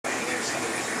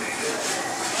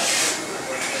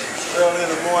early in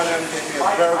the morning, get me a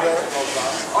burger,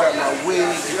 grab my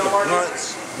weed, get the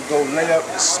blunts, go lay up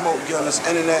and smoke, get on this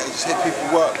internet, and just hit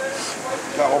people up.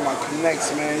 Got all my connects,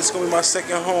 man. It's gonna be my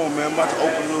second home, man. I'm about to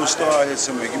open a little store out here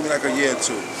somewhere. Give me like a year or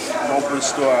two. I'm gonna open a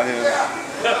store out here.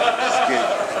 Just get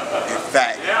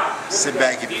fat. Sit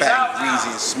back, get fat and greasy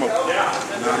and smoke. You know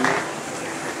what I mean?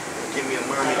 Give me a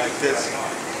mommy like this.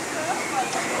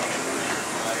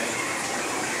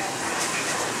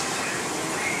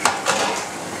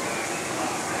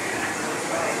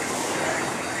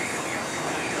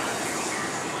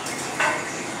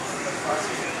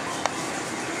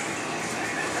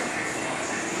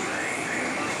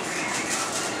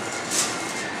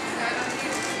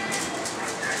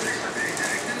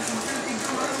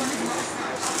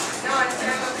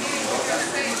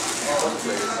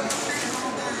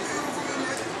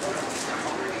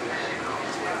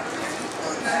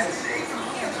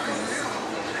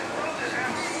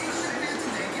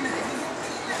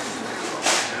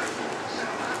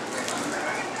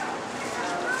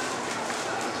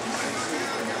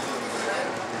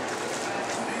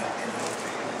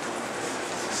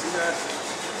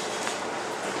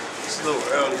 It's a little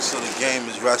early, so the game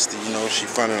is rusty, you know, she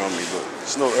fronting on me, but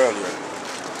it's a little early right now.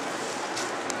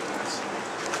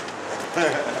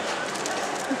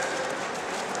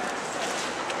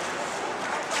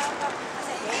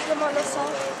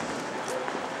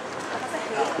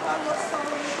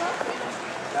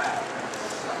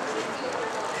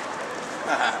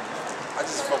 I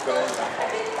just fuck with everybody.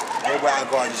 Everywhere I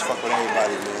go, I just fuck with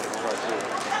everybody, man.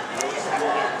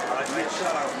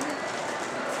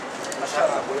 Shout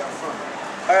out, where y'all from?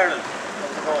 Ireland.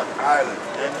 Ireland.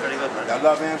 Yeah, pretty good, man. Y'all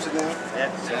love Amsterdam?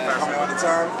 Yeah. Come all the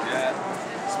time? Yeah.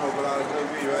 Smoke a lot of good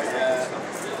weed, right? Yeah.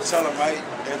 Tell them, right?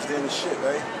 Amsterdam is shit,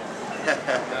 right?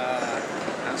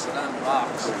 Amsterdam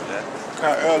rocks. Look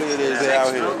how early it is they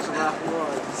out here.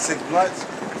 6 blunts?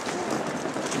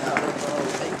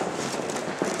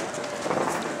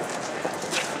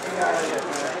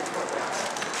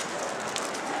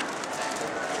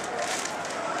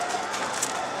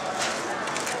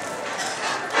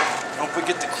 Don't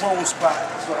forget the chrome spot.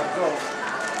 That's where I go.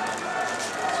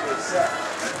 That's where it's at.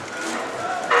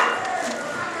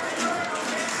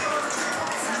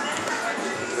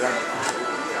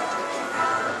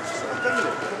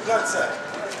 What's that?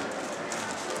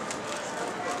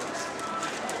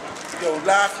 Yo,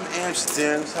 live from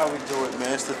Amsterdam. That's how we do it,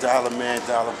 man. It's the Dollar Man,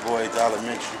 Dollar Boy,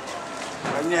 Dollarmentary.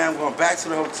 Right now, I'm going back to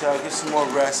the hotel, get some more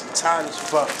rest. I'm tired as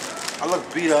fuck. I look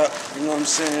beat up, you know what I'm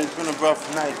saying? It's been a rough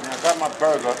night, man. I got my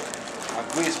burger, my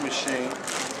grease machine,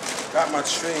 got my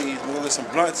trees. We're gonna get some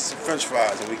blunts and some french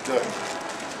fries, and we good. You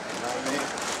know what I mean?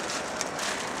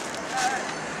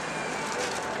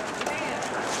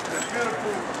 It's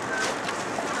beautiful.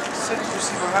 The city you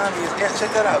see behind me is, check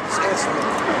that out, it's Amsterdam.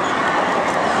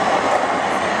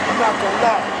 I'm not gonna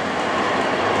lie.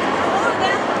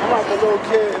 I'm like a little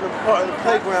kid in the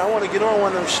playground. I want to get on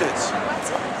one of them shits.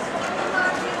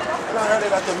 And I heard they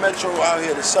got the metro out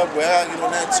here, the subway. I get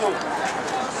on that too.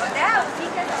 Yeah,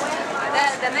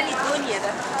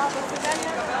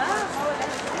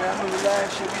 I remember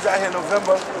last year. We was out here in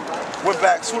November. Went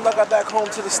back. Soon as I got back home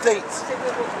to the States,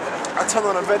 I turned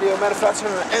on the radio. Matter of fact, I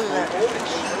turned on the internet.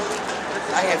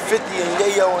 I had 50 and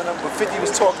Yayo and them, but 50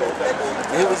 was talking.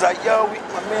 And he was like, yo,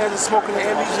 my man is smoking the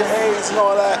amnesia haze and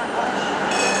all that.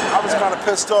 I was kind of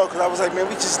pissed off because I was like, man,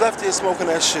 we just left here smoking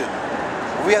that shit.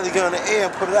 We had to get on the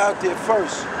air and put it out there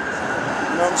first. You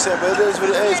know what I'm saying? But it is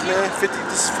what it is, man. 50,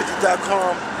 this is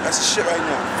 50.com. That's the shit right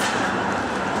now.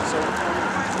 So,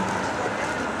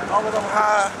 as long as I'm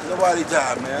high, nobody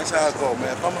die, man. That's how I go,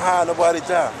 man. If I'm high, nobody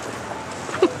die.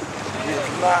 If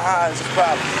I'm not high, it's a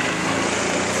problem.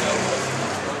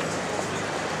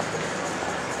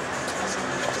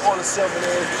 All the 7 A's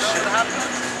and shit.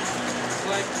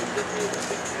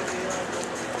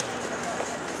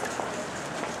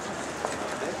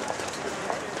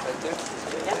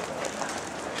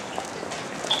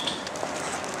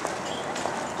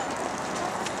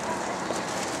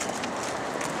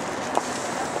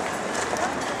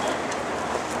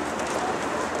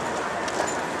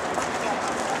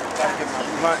 Gotta get my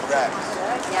blunt wraps.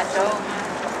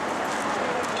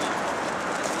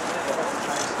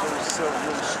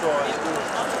 Little store.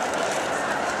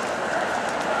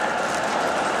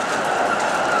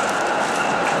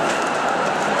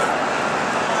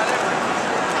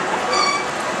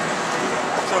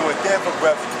 So we're there for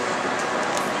breakfast.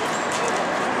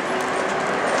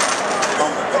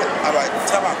 All right,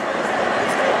 time out.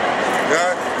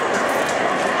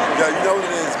 Yo, you know what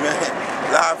it is, man.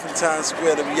 Live from Times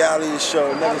Square, the reality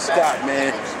show never stop,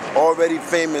 man. Already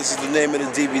Famous is the name of the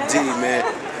DVD, man.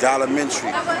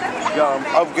 Dollarmentary. Yo,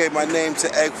 I'm upgrade my name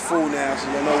to Egg Fool now, so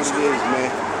you know what it is,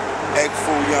 man. Egg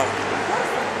Fool Young.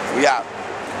 We out.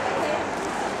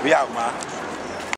 We out, man.